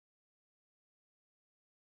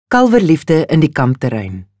Kalwerliefde in die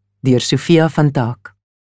Kampterrein, deur Sofia van Taak.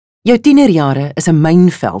 Jou tienerjare is 'n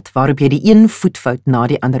mynveld waarop jy die een voetfout na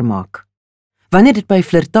die ander maak. Wanneer dit by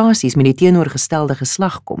flirtasies met die teenoorgestelde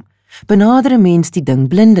geslag kom, benader 'n mens die ding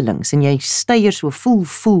blindelings en jy styer so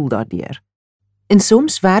voel daardeur. En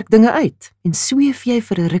soms werk dinge uit en sweef jy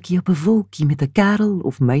vir 'n rukkie op 'n wolkie met 'n kerel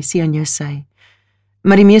of meisie aan jou sy.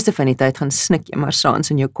 Maar die meeste van die tyd gaan snik jy maar saans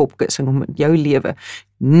in jou kopkussing omdat jou lewe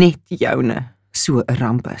net joune so 'n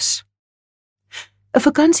ramp is. 'n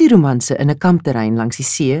Vakansieromanse in 'n kampterrein langs die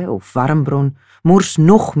see of warmbron mors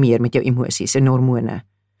nog meer met jou emosies en hormone.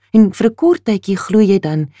 En vir 'n kort tydjie glo jy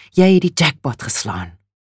dan jy het die jackpot geslaan.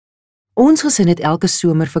 Ons gesin het elke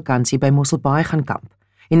somervakansie by Mosselbaai gaan kamp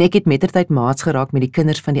en ek het mettertyd maats geraak met die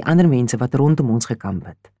kinders van die ander mense wat rondom ons gekamp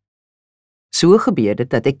het. So gebeur dit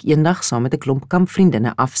dat ek eendag saam met 'n klomp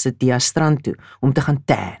kampvriendinne afsit die strand toe om te gaan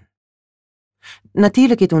tan.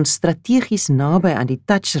 Natuurlik het ons strategies naby aan die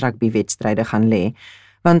touch rugby wedstryde gaan lê,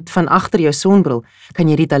 want van agter jou sonbril kan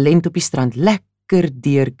jy die talent op die strand lekker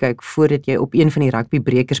deurkyk voordat jy op een van die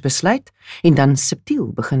rugbybrekers besluit en dan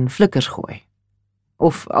subtiel begin flikkers gooi.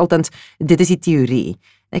 Of althans, dit is die teorie.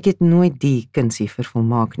 Ek het nooit die kunsie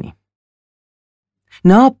vervolmaak nie.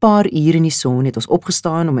 Na 'n paar ure in die son het ons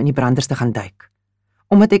opgestaan om in die branders te gaan duik.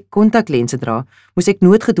 Omdat ek kontaklense dra, moes ek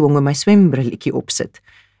noodgedwonge my swembrilletjie opsit.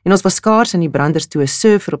 En ons was skaars in die branders toe 'n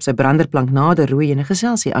surfer op sy branderplank nader roei en 'n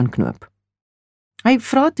geselsie aanknoop. Hy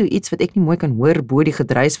vra toe iets wat ek nie mooi kan hoor bo die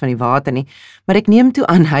gedruis van die water nie, maar ek neem toe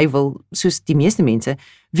aan hy wil, soos die meeste mense,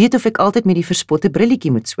 weet of ek altyd met die verspotte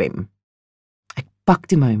brilletjie moet swem. Ek pak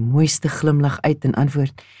toe my mooiste glimlag uit en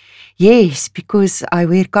antwoord, "Yes, because I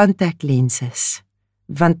wear contact lenses."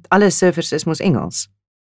 Want alle surfers is mos Engels.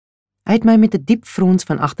 Hy het my met 'n diep frons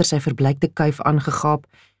van agter sy verbleikte kuif aangegaap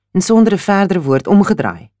en sonder 'n verdere woord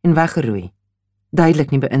omgedraai en weggeroei. Duidelik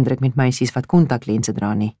nie beïndruk met meisies wat kontaklense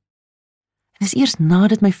dra nie. En is eers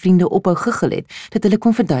nadat my vriende ophou giggel het, dat hulle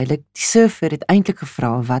kon verduidelik, die surfer het eintlik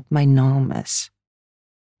gevra wat my naam is.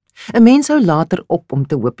 'n Mens hou later op om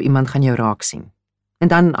te hoop iemand gaan jou raak sien. En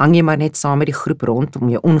dan hang jy maar net saam met die groep rond om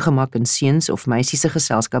jou ongemak in seuns of meisies se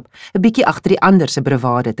geselskap 'n bietjie agter die ander se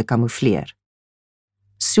brewade te kamoufleer.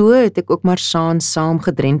 So het ek ook maar saam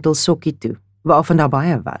gedrentel sokkie toe, waarvan daar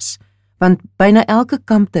baie was, want byna elke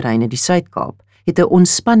kampterrein in die Suid-Kaap het 'n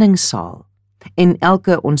ontspanningssaal, en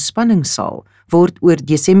elke ontspanningssaal word oor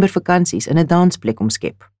Desembervakansies in 'n dansplek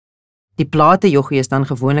omskep. Die platejoggie is dan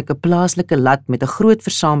gewoonlik 'n plaaslike lat met 'n groot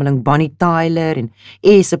versameling Bonnie Tyler en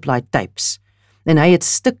Air Supply tapes, en hy het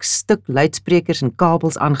stuk luidsprekers en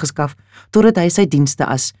kabels aangeskaf totdat hy sy dienste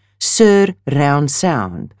as surround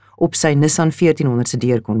sound op sy Nissan 1400 se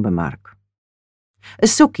deur kon bemark. 'n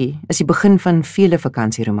Sokkie is die begin van vele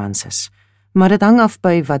vakansieromanses, maar dit hang af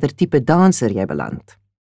by watter tipe danser jy beland.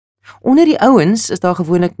 Onder die ouens is daar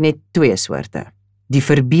gewoonlik net twee soorte, die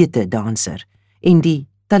verbete danser en die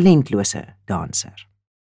talentlose danser.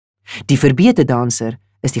 Die verbete danser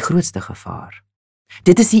is die grootste gevaar.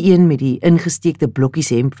 Dit is die een met die ingesteekte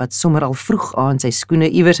blokkies hemp wat sommer al vroeg aan sy skoene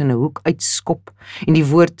iewers in 'n hoek uitskop en die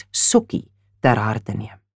woord sokkie ter harte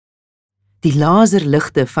neem. Die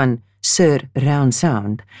laserligte van Sir Round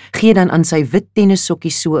Sound gee dan aan sy wit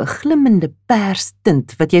tennissokkie so 'n glimmende pers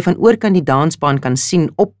tint wat jy van oorkant die dansbaan kan sien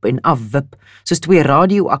op en af wip, soos twee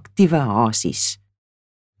radioaktiewe hasies.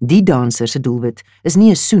 Die danser se doelwit is nie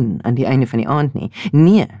 'n soen aan die einde van die aand nie.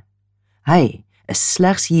 Nee, hy is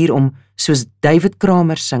slegs hier om, soos David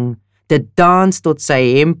Kramer sing, te dans tot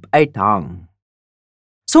sy hemp uithang.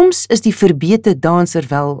 Soms is die verbete danser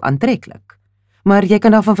wel aantreklik, maar jy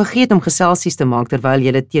kan daarvan vergeet om geselsies te maak terwyl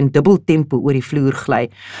jy teen dubbel tempo oor die vloer gly.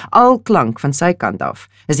 Al klank van sy kant af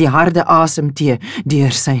is die harde asemtee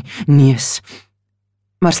deur sy neus.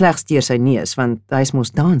 Maar slegs deur sy neus, want hy is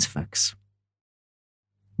mos dansfiks.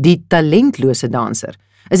 Die talentlose danser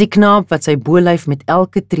is die knaap wat sy bolyf met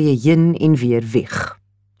elke tree heen en weer wieg.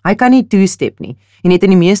 Hy kan nie two-step nie en het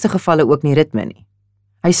in die meeste gevalle ook nie ritme nie.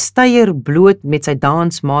 Hy styer bloot met sy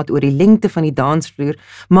dansmaat oor die lengte van die dansvloer,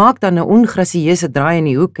 maak dan 'n ongrasieuse draai in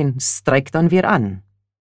die hoek en stryk dan weer aan.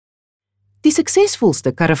 Die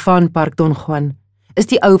suksesvolste karavaanpark Don Juan is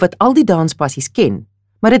die ou wat al die danspassies ken,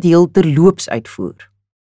 maar dit heel terloops uitvoer.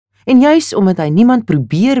 En juis omdat hy niemand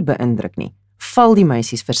probeer beïndruk nie, val die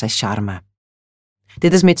meisies vir sy charme.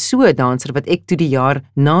 Dit is met so 'n danser wat ek toe die jaar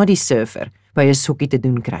na die surfer by 'n sokkie te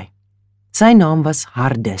doen kry. Sy naam was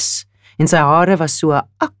Hardis, en sy hare was so 'n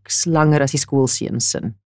aks langer as die skoolseuns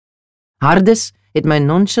sin. Hardis het my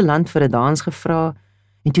nonchalant vir 'n dans gevra,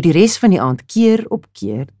 en toe die res van die aand keer op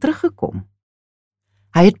keer teruggekom.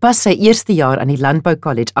 Hy het pas sy eerste jaar aan die Landbou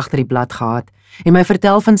College agter die blad gehad, en my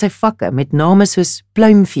vertel van sy vakke met name soos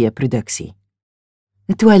pluimveeproduksie.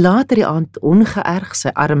 En toe hy later die aand ongeërg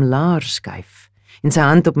sy arm laer skuif en sy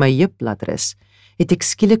hand op my heup laat rus, het ek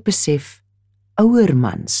skielik besef, ouer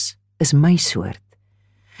mans is my soort,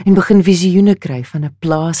 en begin visioene kry van 'n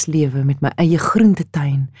plaaslewe met my eie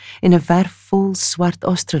groentetuin en 'n werf vol swart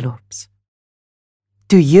australops.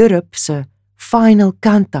 Toe Europe se final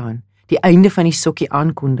countdown die einde van die sokkie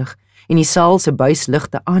aankondig en die saal se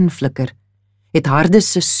buisligte aanflikker, het harde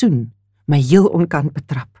seisoen my heel onkant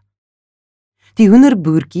betrap. Die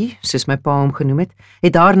hoenderboertjie, soos my pa hom genoem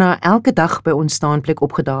het daarna elke dag by ons staanplek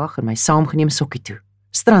opgedaag en my saamgeneem sokkie toe,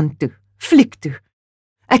 strand toe, fliek toe.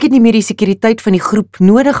 Ek het nie meer die sekuriteit van die groep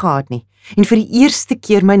nodig gehad nie en vir die eerste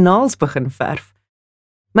keer my naels begin verf.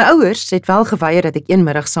 My ouers het wel geweier dat ek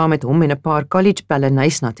eenmiddag saam met hom en 'n paar collegepelle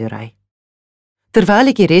Nysna toe ry. Terwyl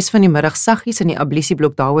ek die res van die middag saggies in die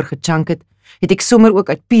ablisieblok daaroor gechunk het ek sommer ook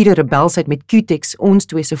uit pure rebelsheid met Q-tex ons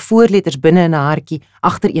twee se voorletters binne in 'n hartjie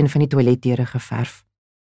agter een van die toiletdeure geverf.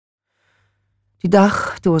 Die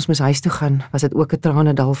dag toe ons moes huis toe gaan, was dit ook 'n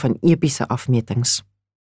tranendal van epiese afmetings.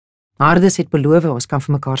 Hardes het beloof ons kan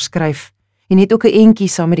vir mekaar skryf en het ook 'n entjie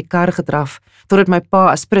saam met die kar gedraf totdat my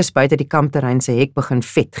pa as prins buite die kampterrein sy hek begin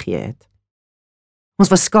vet gee het. Ons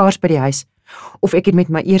was skaars by die huis of ek het met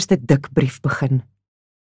my eerste dik brief begin.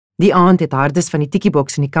 Die aand het Hardes van die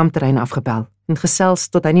tikkieboks in die kampterrein afgebel en gesels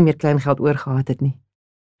tot hy nie meer kleingeld oorgehad het nie.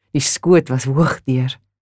 Die skoot was hoogdeur.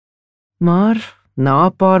 Maar na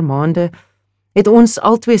 'n paar maande het ons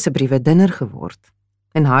albei se briewe dunner geword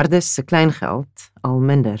en Hardes se kleingeld al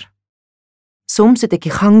minder. Soms het ek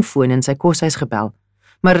die gangfoon in sy koshuis gebel,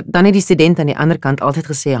 maar dan het die student aan die ander kant altyd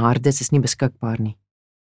gesê Hardes is nie beskikbaar nie.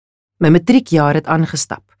 My matriekjaar het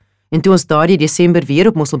aangestap en toe ons daardie Desember weer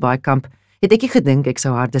op Mosselbaai kamp, het ek nie gedink ek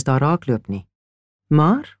sou Hardes daar raakloop nie.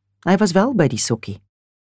 Maar hy was wel by die sokkie.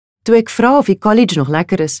 Toe ek vra of die college nog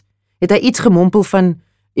lekker is, het hy iets gemompel van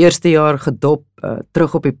eerste jaar gedop,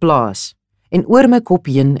 terug op die plaas en oor my kop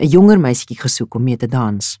heen 'n jonger meisietjie gesoek om mee te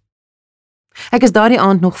dans. Ek is daardie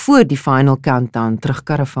aand nog voor die final countdown terug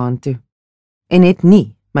karavaan toe en het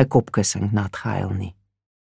nie my kopkussing nat gehuil nie.